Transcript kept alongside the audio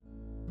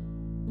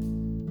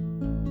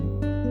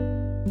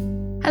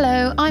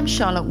Hello, I'm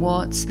Charlotte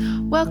Watts.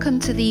 Welcome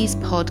to these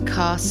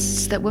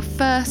podcasts that were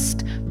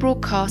first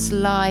broadcast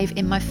live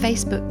in my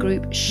Facebook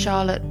group,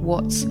 Charlotte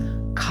Watts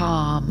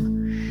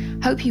Calm.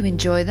 Hope you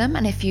enjoy them,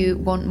 and if you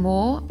want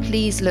more,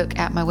 please look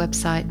at my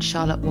website,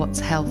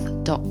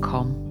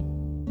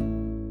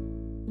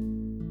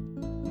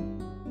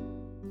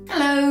 charlottewattshealth.com.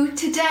 Hello,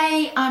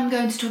 today I'm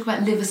going to talk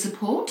about liver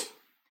support.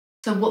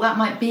 So what that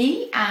might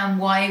be and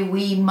why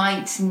we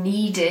might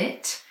need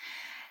it.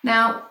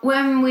 Now,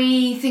 when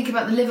we think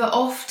about the liver,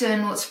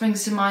 often what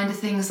springs to mind are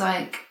things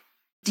like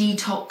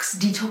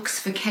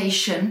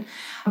detoxification.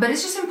 But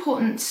it's just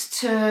important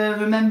to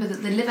remember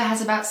that the liver has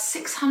about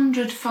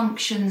 600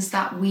 functions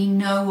that we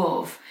know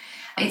of.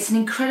 It's an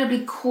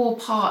incredibly core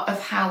part of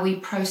how we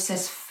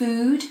process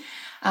food.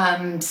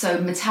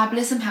 So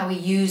metabolism, how we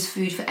use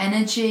food for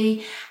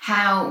energy,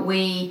 how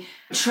we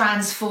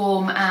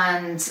transform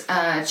and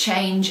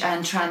change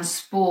and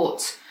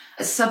transport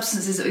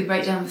substances that we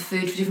break down for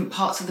food for different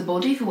parts of the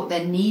body for what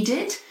they're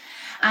needed,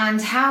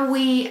 and how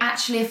we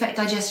actually affect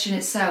digestion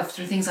itself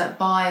through things like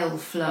bile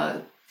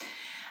flow.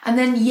 And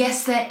then,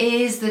 yes, there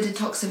is the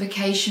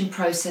detoxification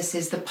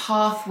processes, the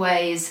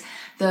pathways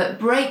that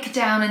break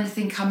down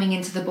anything coming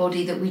into the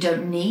body that we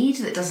don't need,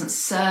 that doesn't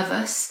serve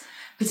us,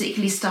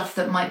 particularly stuff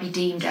that might be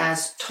deemed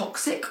as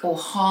toxic or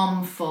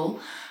harmful,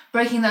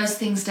 breaking those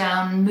things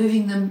down,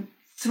 moving them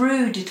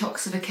through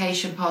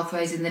detoxification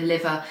pathways in the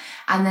liver,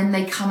 and then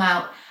they come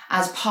out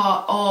as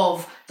part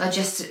of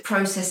digestive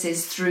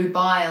processes through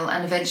bile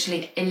and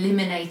eventually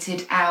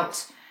eliminated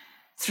out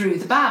through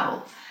the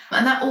bowel.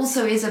 And that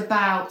also is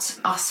about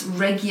us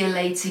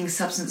regulating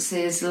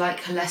substances like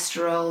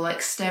cholesterol,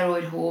 like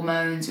steroid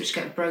hormones, which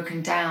get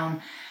broken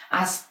down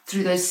as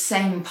through those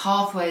same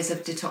pathways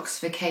of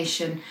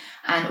detoxification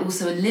and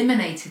also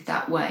eliminated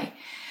that way.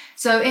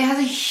 So it has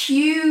a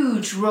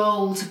huge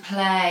role to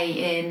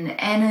play in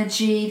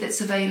energy that's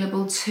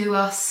available to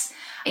us,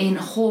 in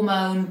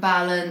hormone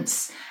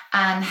balance,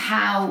 and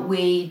how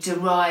we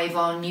derive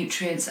our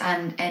nutrients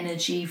and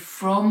energy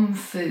from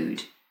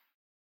food.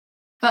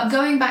 But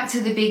going back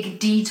to the big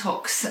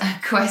detox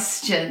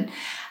question,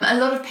 a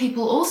lot of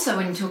people also,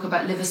 when you talk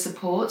about liver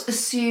support,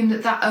 assume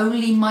that that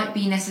only might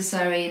be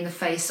necessary in the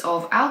face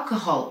of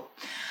alcohol.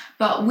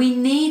 But we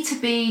need to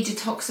be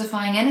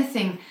detoxifying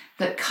anything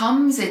that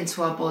comes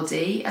into our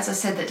body, as I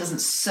said, that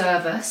doesn't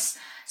serve us.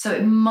 So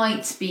it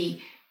might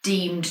be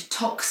deemed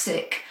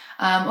toxic,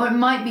 or it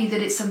might be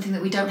that it's something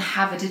that we don't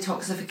have a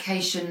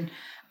detoxification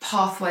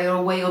pathway or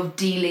a way of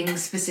dealing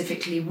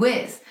specifically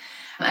with.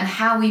 And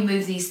how we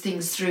move these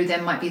things through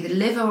then might be the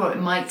liver, or it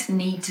might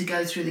need to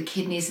go through the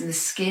kidneys and the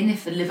skin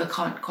if the liver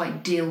can't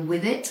quite deal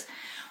with it,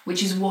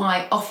 which is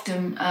why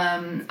often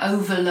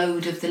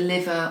overload of the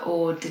liver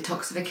or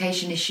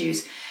detoxification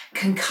issues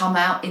can come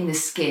out in the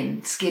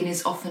skin. Skin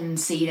is often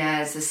seen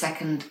as the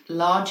second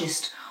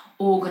largest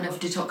organ of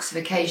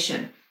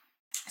detoxification.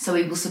 So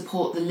we will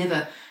support the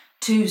liver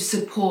to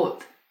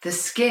support the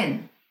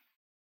skin.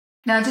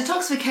 Now,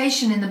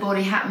 detoxification in the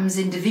body happens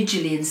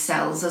individually in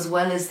cells as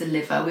well as the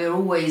liver. We're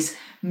always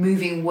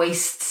moving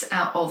wastes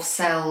out of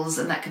cells,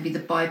 and that can be the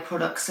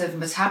byproducts of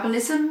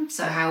metabolism,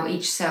 so how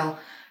each cell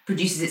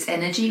produces its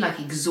energy,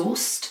 like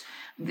exhaust,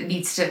 that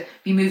needs to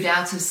be moved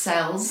out of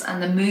cells,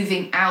 and the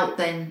moving out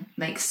then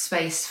makes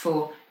space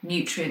for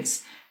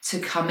nutrients to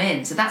come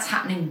in. So that's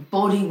happening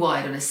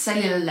body-wide on a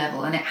cellular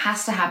level, and it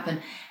has to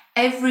happen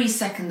every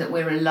second that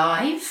we're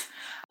alive,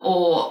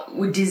 or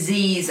with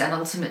disease and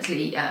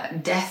ultimately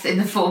death in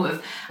the form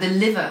of the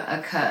liver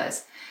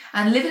occurs.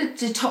 And liver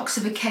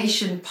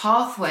detoxification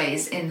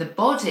pathways in the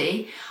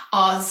body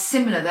are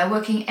similar. They're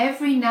working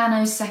every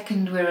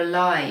nanosecond we're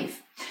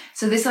alive.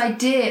 So this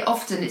idea,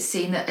 often it's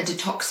seen that a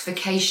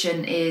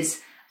detoxification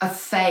is a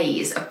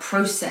phase, a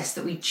process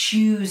that we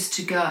choose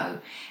to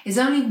go, is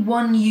only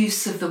one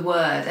use of the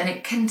word, and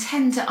it can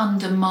tend to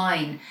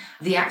undermine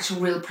the actual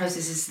real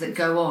processes that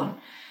go on.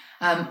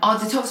 Our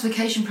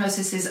detoxification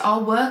processes are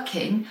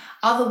working,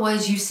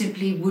 otherwise you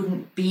simply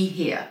wouldn't be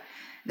here.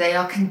 They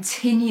are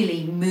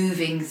continually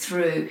moving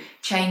through,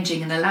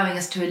 changing and allowing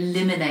us to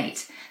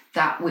eliminate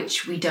that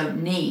which we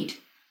don't need.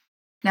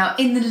 Now,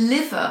 in the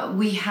liver,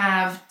 we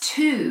have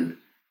two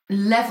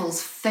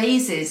levels,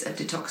 phases of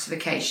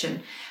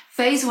detoxification.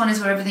 Phase one is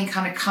where everything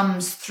kind of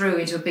comes through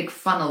into a big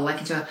funnel, like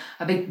into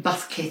a big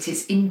bucket.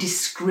 It's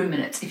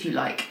indiscriminate, if you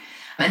like,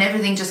 and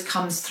everything just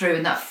comes through.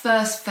 And that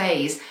first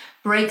phase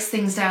breaks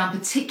things down,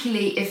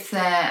 particularly if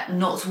they're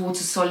not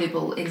water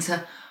soluble,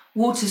 into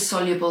water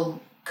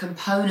soluble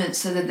components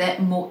so that they're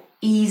more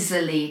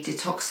easily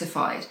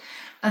detoxified.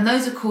 And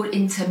those are called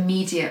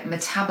intermediate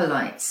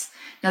metabolites.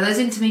 Now, those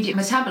intermediate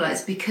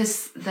metabolites,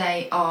 because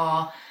they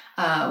are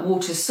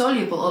water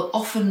soluble, are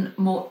often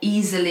more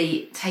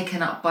easily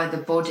taken up by the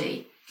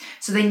body.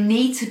 So they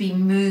need to be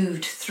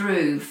moved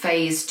through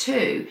phase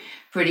two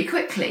pretty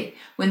quickly.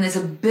 When there's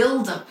a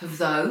build-up of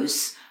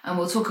those, and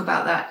we'll talk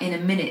about that in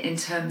a minute in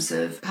terms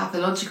of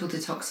pathological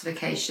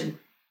detoxification,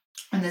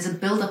 when there's a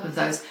build-up of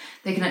those,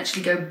 they can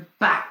actually go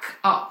back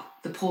up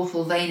the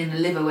portal vein in the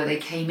liver where they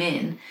came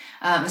in,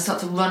 and start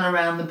to run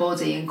around the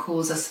body and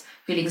cause us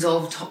feelings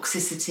of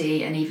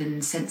toxicity and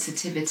even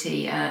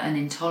sensitivity and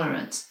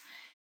intolerance.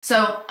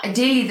 So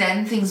ideally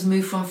then things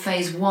move from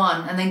phase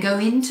 1 and then go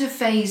into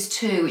phase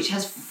 2, which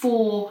has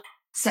 4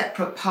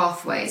 separate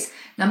pathways.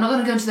 Now I'm not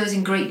going to go into those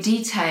in great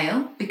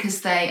detail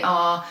because they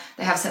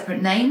have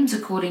separate names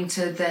according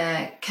to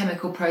their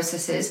chemical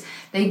processes.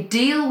 They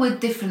deal with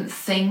different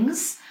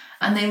things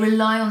and they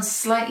rely on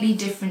slightly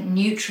different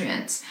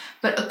nutrients,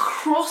 but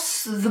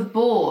across the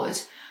board,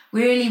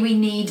 really we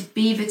need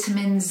B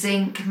vitamin,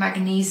 zinc,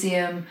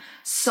 magnesium,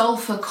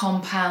 sulfur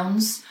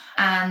compounds,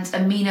 and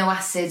amino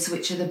acids,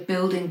 which are the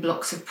building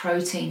blocks of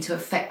protein to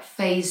affect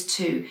phase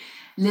 2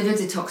 liver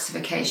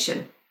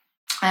detoxification.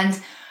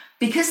 And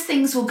because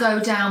things will go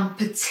down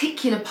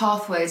particular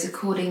pathways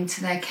according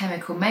to their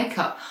chemical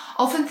makeup,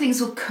 often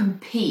things will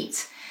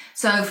compete.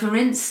 So for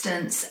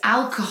instance,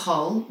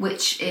 alcohol,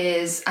 which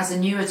is, as a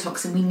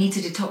neurotoxin, we need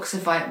to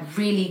detoxify it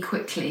really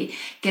quickly,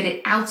 get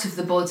it out of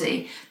the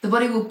body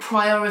will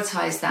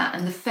prioritize that.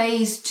 And the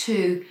phase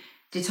 2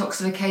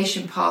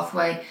 detoxification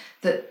pathway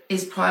that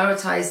is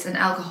prioritized and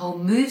alcohol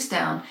moves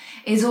down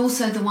is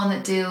also the one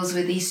that deals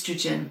with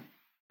estrogen.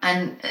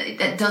 And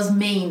that does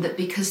mean that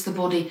because the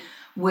body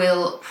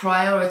will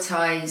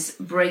prioritize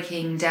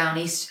breaking down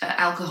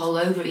alcohol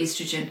over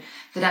estrogen,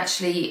 that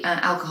actually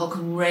alcohol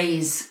can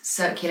raise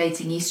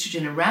circulating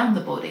estrogen around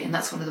the body. And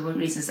that's one of the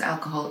reasons that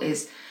alcohol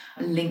is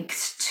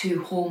linked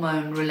to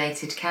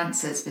hormone-related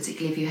cancers,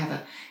 particularly if you have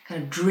a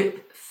kind of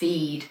drip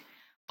feed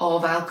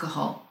of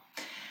alcohol.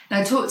 Now,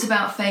 I talked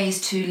about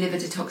phase 2 liver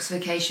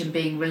detoxification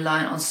being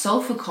reliant on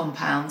sulfur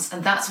compounds,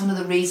 and that's one of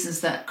the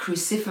reasons that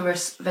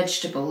cruciferous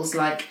vegetables,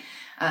 like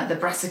the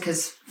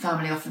brassicas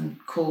family often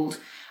called,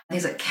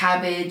 things like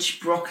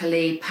cabbage,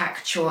 broccoli,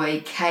 pak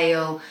choi,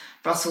 kale,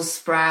 Brussels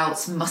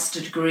sprouts,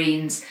 mustard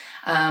greens,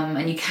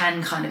 and you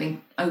can kind of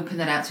open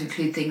that out to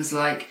include things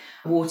like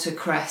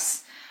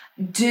watercress,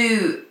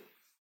 do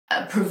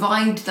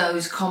provide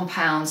those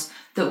compounds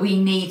that we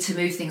need to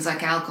move things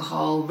like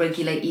alcohol,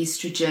 regulate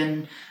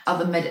estrogen,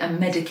 other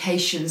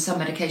medications, some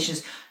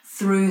medications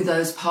through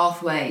those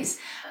pathways.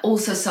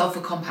 Also,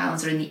 sulfur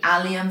compounds are in the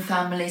allium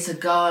family, so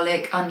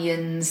garlic,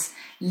 onions,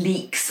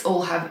 leeks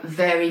all have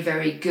very,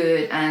 very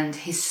good and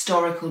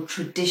historical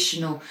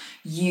traditional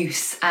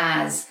use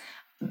as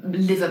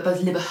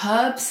both liver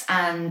herbs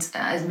and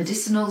as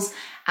medicinals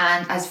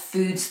and as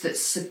foods that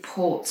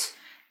support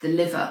the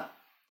liver.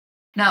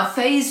 Now,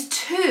 phase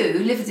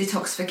 2 liver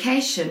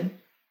detoxification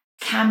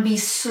can be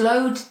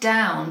slowed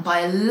down by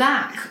a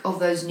lack of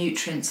those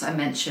nutrients I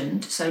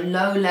mentioned, so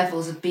low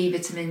levels of B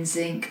vitamin,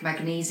 zinc,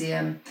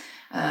 magnesium,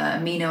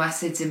 amino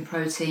acids in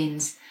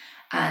proteins,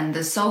 and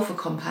the sulfur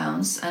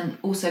compounds, and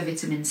also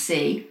vitamin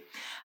C.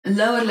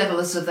 Lower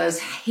levels of those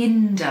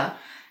hinder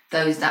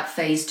that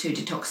phase 2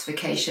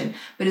 detoxification,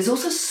 but is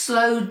also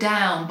slowed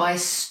down by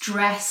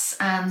stress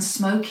and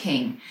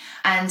smoking.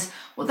 And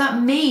what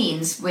that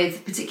means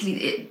with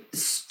particularly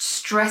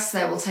stress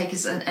there, we'll take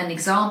as an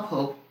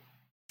example,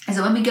 is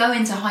that when we go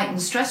into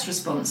heightened stress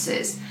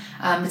responses,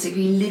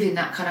 particularly live in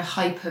that kind of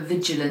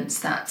hypervigilance,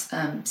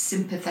 that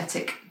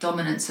sympathetic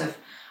dominance of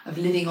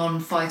living on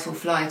fight or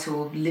flight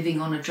or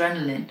living on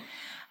adrenaline,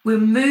 we're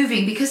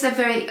moving, because they're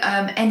very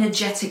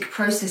energetic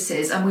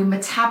processes and we're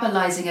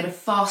metabolizing at a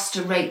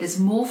faster rate, there's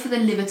more for the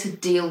liver to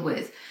deal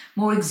with,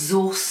 more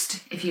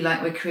exhaust, if you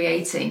like, we're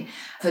creating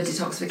for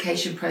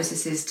detoxification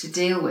processes to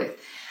deal with.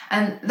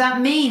 And that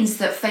means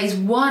that phase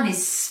 1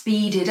 is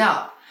speeded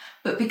up.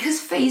 But because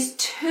phase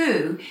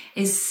 2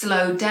 is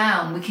slowed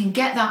down, we can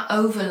get that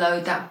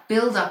overload, that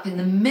build up in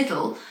the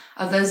middle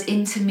of those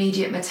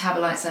intermediate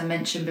metabolites I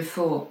mentioned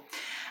before.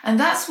 And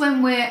that's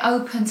when we're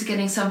open to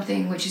getting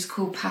something which is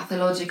called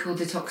pathological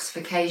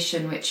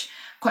detoxification, which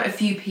quite a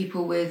few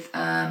people with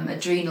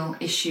adrenal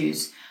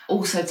issues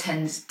also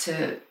tend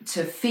to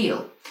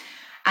feel.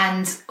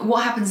 And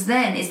what happens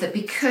then is that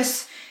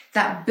because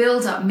that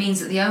build-up means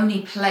that the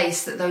only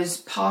place that those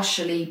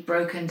partially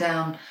broken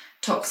down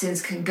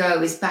toxins can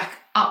go is back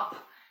up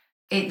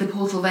in the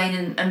portal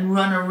vein and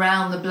run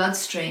around the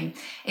bloodstream,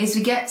 is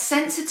we get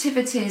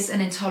sensitivities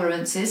and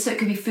intolerances. So it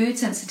can be food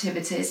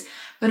sensitivities,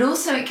 but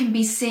also it can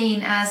be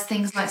seen as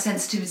things like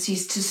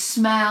sensitivities to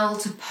smell,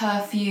 to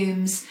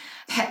perfumes.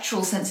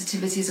 Petrol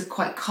sensitivities are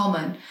quite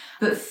common,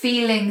 but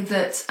feeling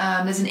that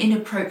there's an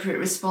inappropriate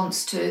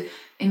response to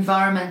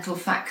environmental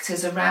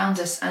factors around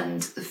us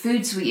and the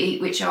foods we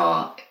eat, which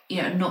are,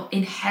 not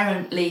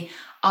inherently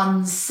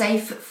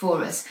unsafe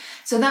for us.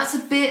 So that's a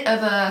bit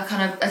of a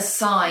kind of a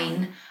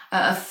sign,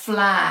 a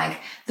flag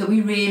that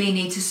we really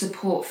need to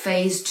support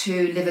phase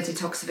 2 liver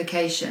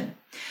detoxification.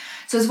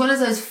 So as well as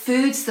those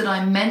foods that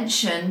I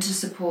mentioned to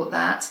support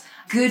that,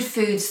 good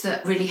foods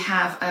that really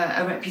have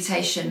a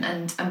reputation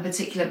and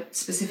particular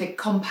specific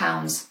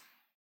compounds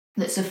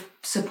that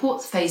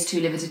support phase 2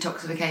 liver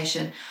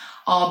detoxification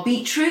are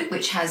beetroot,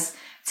 which has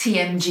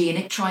TMG in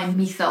it,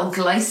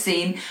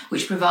 trimethylglycine,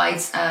 which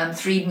provides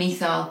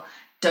 3-methyl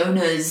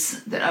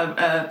donors that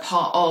are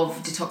part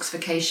of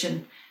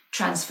detoxification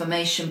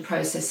transformation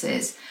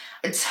processes.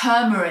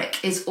 Turmeric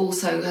has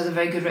a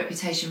very good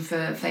reputation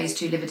for phase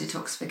 2 liver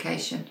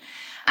detoxification.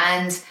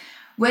 And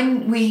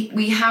when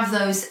we have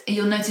those,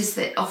 you'll notice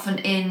that often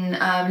in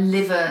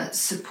liver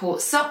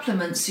support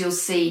supplements, you'll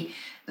see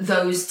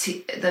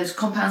those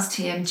compounds,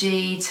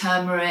 TMG,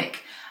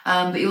 turmeric,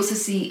 but you also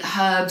see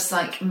herbs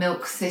like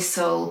milk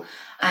thistle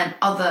and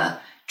other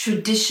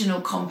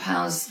traditional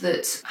compounds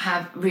that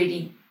have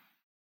really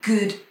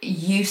good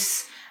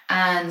use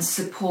and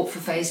support for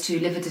phase 2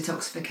 liver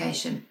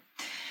detoxification.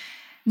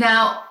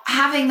 Now,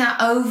 having that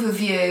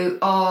overview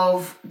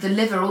of the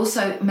liver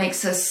also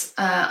makes us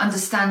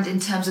understand in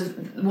terms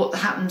of what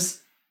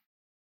happens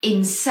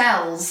in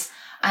cells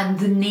and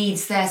the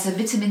needs there. So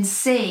vitamin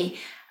C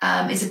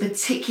is a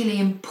particularly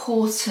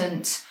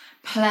important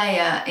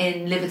player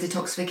in liver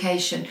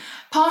detoxification,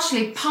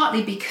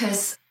 partly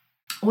because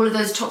all of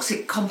those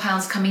toxic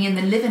compounds coming in,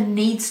 the liver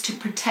needs to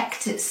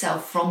protect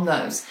itself from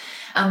those.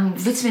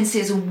 Vitamin C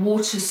is a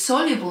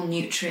water-soluble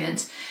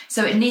nutrient,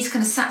 so it needs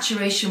kind of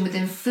saturation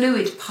within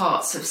fluid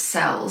parts of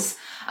cells.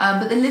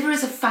 But the liver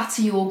is a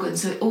fatty organ,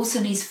 so it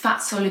also needs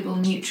fat-soluble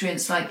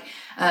nutrients like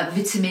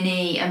vitamin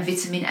E and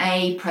vitamin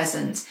A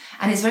present.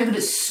 And it's very good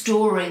at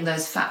storing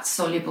those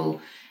fat-soluble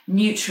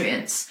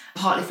nutrients,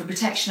 partly for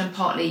protection and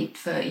partly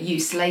for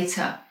use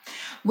later.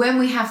 When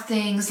we have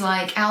things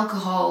like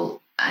alcohol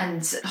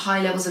and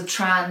high levels of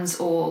trans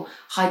or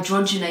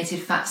hydrogenated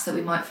fats that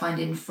we might find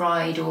in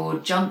fried or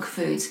junk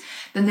foods,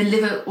 then the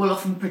liver will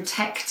often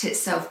protect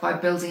itself by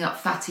building up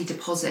fatty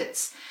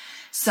deposits.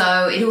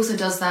 So it also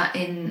does that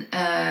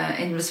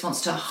in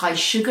response to high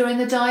sugar in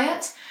the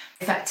diet.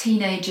 In fact,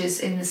 teenagers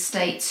in the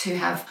States who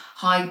have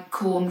high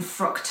corn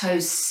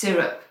fructose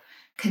syrup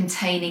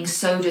containing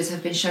sodas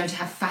have been shown to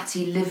have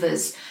fatty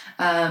livers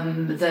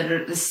that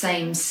are at the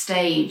same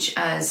stage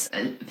as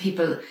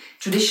people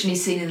traditionally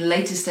seen in the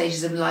later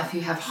stages of life who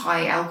have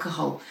high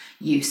alcohol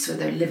use, where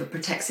their liver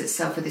protects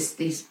itself with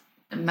these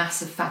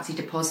massive fatty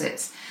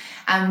deposits.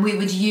 And we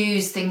would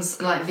use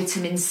things like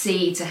vitamin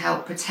C to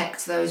help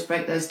protect those,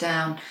 break those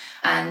down.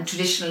 And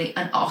traditionally,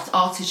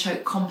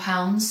 artichoke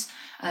compounds,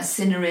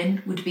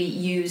 cynarin, would be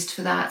used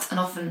for that. And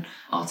often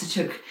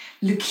artichoke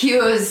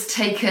liqueurs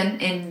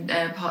taken in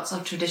parts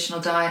of traditional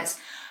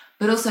diets.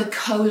 But also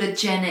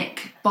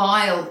cholegenic,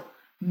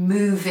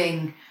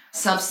 bile-moving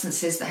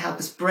substances that help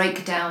us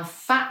break down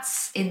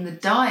fats in the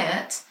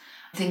diet.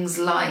 Things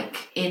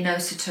like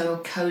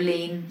inositol,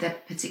 choline, they're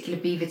particular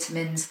B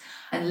vitamins,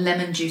 and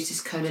lemon juice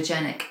is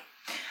cholegenic.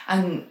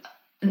 And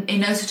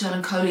inositol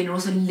and choline are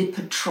also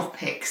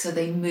lipotropic, so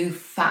they move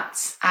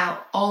fats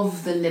out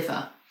of the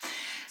liver.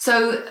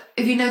 So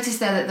if you notice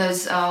there that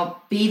those are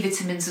B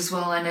vitamins as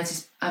well,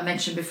 I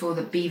mentioned before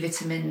that B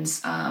vitamins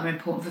are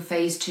important for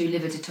phase 2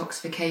 liver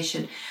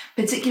detoxification,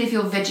 particularly if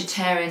you're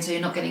vegetarian, so you're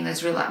not getting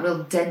those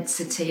real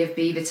density of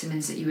B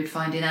vitamins that you would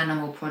find in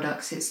animal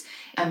products.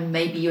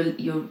 Maybe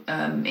you're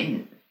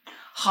in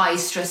high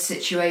stress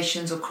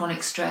situations or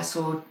chronic stress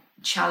or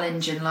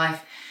challenge in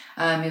life.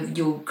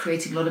 You're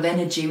creating a lot of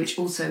energy, which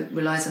also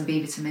relies on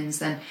B vitamins.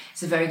 Then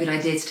it's a very good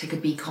idea to take a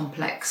B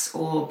complex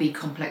or B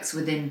complex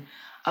within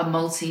a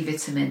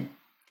multivitamin.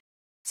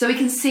 So we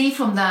can see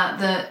from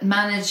that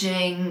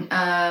managing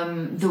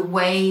the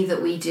way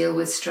that we deal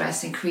with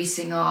stress,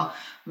 increasing our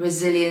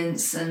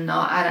resilience and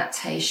our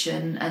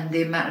adaptation and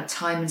the amount of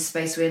time and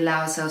space we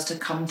allow ourselves to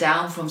come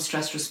down from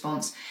stress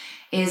response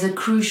is a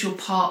crucial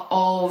part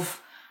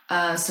of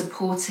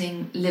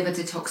supporting liver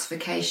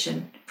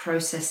detoxification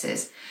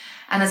processes.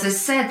 And as I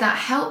said, that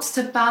helps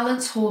to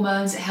balance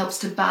hormones, it helps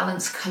to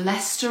balance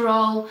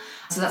cholesterol.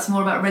 So that's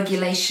more about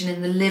regulation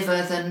in the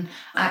liver than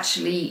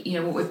actually,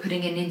 what we're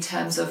putting in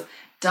terms of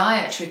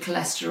dietary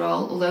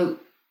cholesterol, although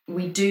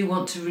we do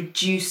want to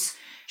reduce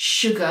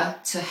sugar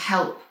to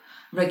help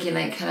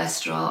regulate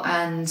cholesterol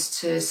and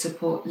to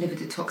support liver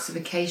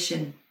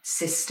detoxification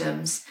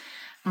systems.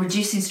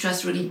 Reducing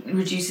stress really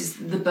reduces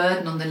the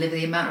burden on the liver,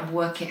 the amount of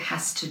work it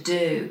has to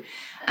do.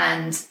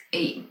 And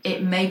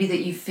it may be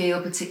that you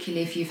feel,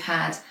 particularly if you've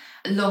had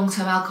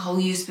long-term alcohol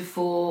use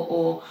before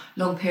or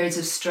long periods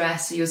of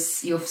stress,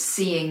 you're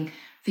seeing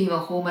female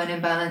hormone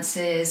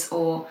imbalances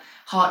or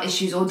heart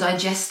issues or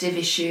digestive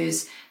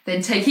issues,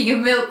 then taking a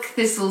milk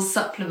thistle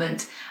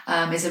supplement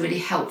is a really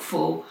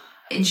helpful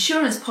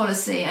insurance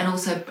policy and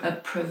also a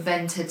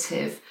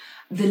preventative.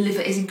 The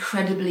liver is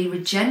incredibly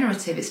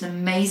regenerative. It's an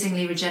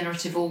amazingly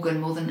regenerative organ,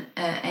 more than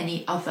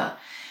any other.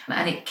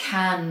 And it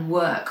can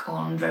work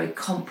on very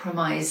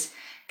compromised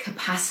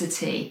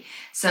capacity.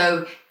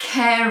 So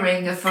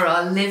caring for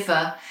our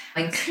liver,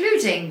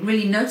 including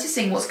really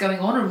noticing what's going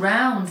on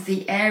around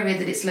the area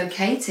that it's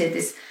located,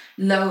 this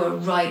lower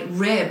right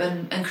rib,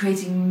 and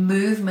creating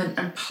movement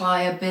and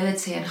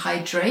pliability and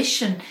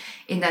hydration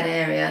in that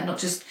area, not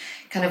just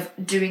kind of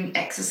doing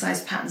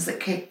exercise patterns that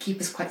keep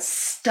us quite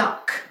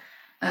stuck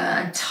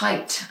and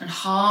tight and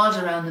hard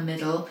around the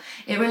middle.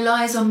 It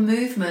relies on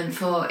movement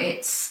for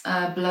its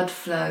blood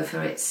flow,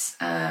 for its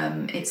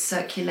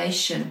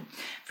circulation,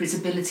 for its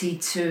ability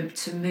to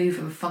move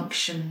and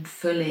function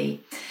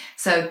fully.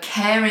 So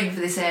caring for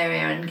this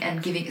area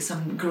and giving it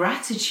some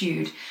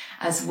gratitude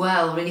as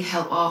well really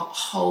help our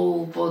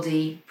whole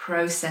body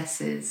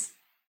processes.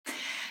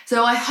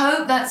 So I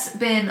hope that's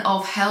been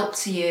of help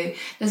to you.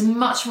 There's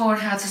much more on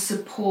how to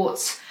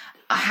support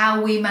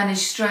how we manage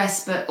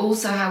stress, but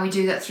also how we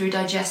do that through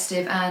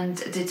digestive and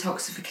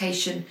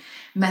detoxification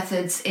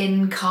methods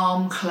in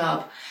Calm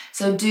Club.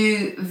 So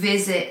do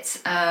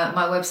visit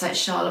my website,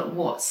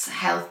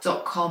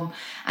 charlottewattshealth.com,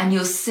 and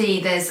you'll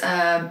see there's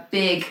a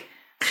big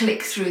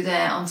click through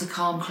there onto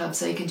Calm Club,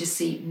 so you can just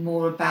see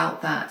more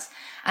about that.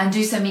 And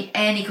do send me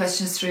any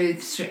questions through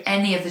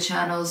any of the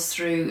channels,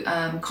 through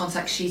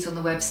contact sheet on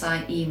the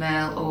website,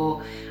 email,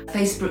 or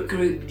Facebook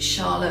group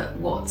Charlotte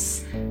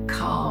Watts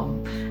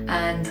Calm.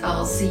 And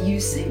I'll see you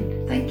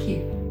soon. Thank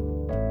you.